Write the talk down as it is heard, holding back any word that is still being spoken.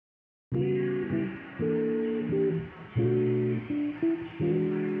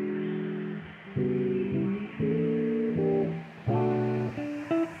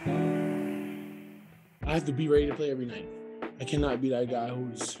I have to be ready to play every night. I cannot be that guy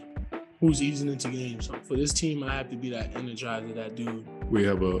who's easing into games. So for this team, I have to be that energizer, that dude. We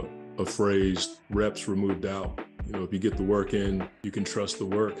have a phrase, reps removed out. You know, if you get the work in, you can trust the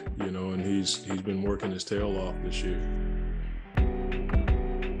work, you know, and he's been working his tail off this year.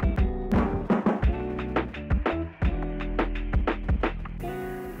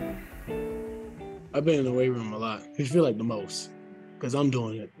 I've been in the weight room a lot. I feel like the most because I'm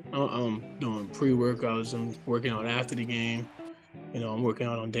doing it. I'm doing pre-workouts. I'm working out after the game. You know, I'm working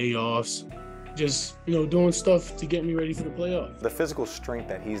out on day offs. Just, you know, doing stuff to get me ready for the playoffs. The physical strength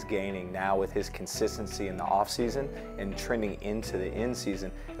that he's gaining now with his consistency in the offseason and trending into the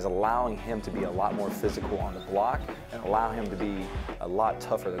in-season is allowing him to be a lot more physical on the block and allow him to be a lot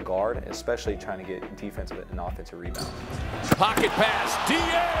tougher to guard, especially trying to get defensive and offensive rebounds. Pocket pass,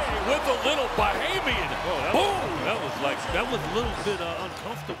 D.A. with a little Bahamian. Boom! That was a little bit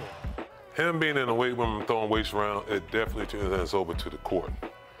uncomfortable. Him being in the weight room, throwing weights around, it definitely translates over to the court.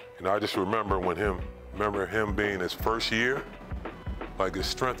 And I just remember him being his first year, like his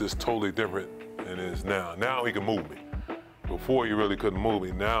strength is totally different than it is now. Now he can move me. Before he really couldn't move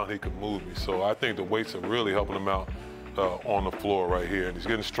me, now he can move me. So I think the weights are really helping him out on the floor right here. And he's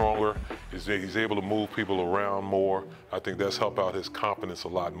getting stronger, he's able to move people around more. I think that's helped out his confidence a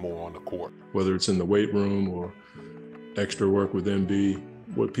lot more on the court. Whether it's in the weight room or extra work with MB,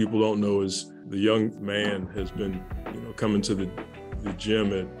 what people don't know is the young man has been, you know, coming to the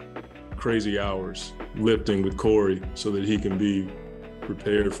gym at crazy hours, lifting with Corey so that he can be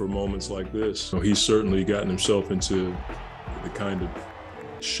prepared for moments like this. So he's certainly gotten himself into the kind of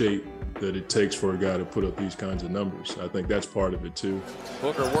shape that it takes for a guy to put up these kinds of numbers. I think that's part of it too.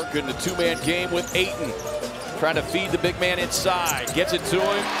 Booker working the two-man game with Ayton, trying to feed the big man inside, gets it to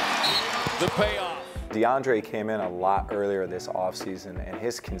him, the payoff. Deandre came in a lot earlier this offseason, and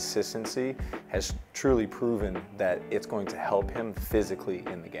his consistency has truly proven that it's going to help him physically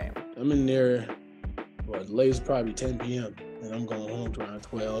in the game. I'm in there, well, the latest probably 10 p.m., and I'm going home around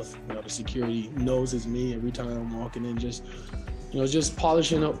 12. You know, the security knows it's me every time I'm walking in, just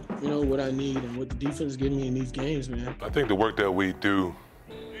polishing up, you know, what I need and what the defense gives me in these games, man. I think the work that we do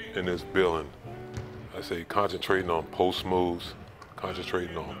in this building, I say concentrating on post moves,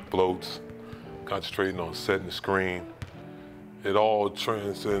 concentrating on floats, concentrating on setting the screen, it all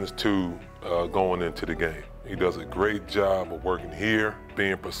transcends to going into the game. He does a great job of working here,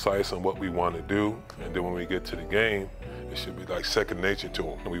 being precise on what we want to do, and then when we get to the game, it should be like second nature to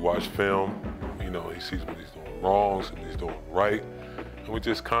him. We watch film, you know, he sees what he's doing wrong, what he's doing right, and we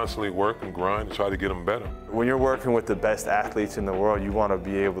just constantly work and grind and try to get him better. When you're working with the best athletes in the world, you want to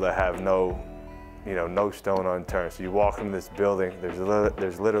be able to have no stone unturned. So you walk in this building,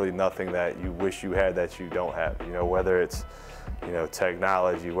 there's literally nothing that you wish you had that you don't have. You know, whether it's, you know,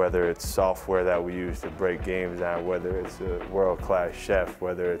 technology, whether it's software that we use to break games down, whether it's a world-class chef,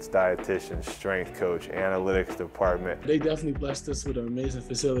 whether it's dietitian, strength coach, analytics department. They definitely blessed us with an amazing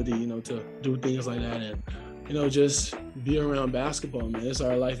facility, you know, to do things like that and, you know, just be around basketball, man. It's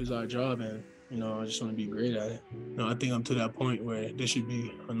our life, it's our job, and, you know, I just want to be great at it. You know, I think I'm to that point where this should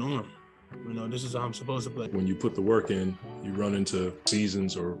be a norm. You know, this is how I'm supposed to play. When you put the work in, you run into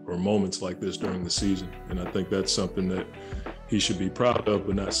seasons or moments like this during the season. And I think that's something that he should be proud of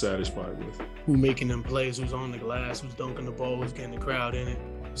but not satisfied with. Who's making them plays, who's on the glass, who's dunking the ball, who's getting the crowd in it,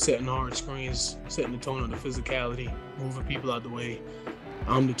 setting hard screens, setting the tone of the physicality, moving people out the way.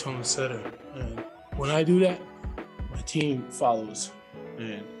 I'm the tone setter. And when I do that, my team follows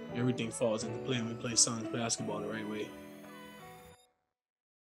and everything falls into play and we play Suns basketball the right way.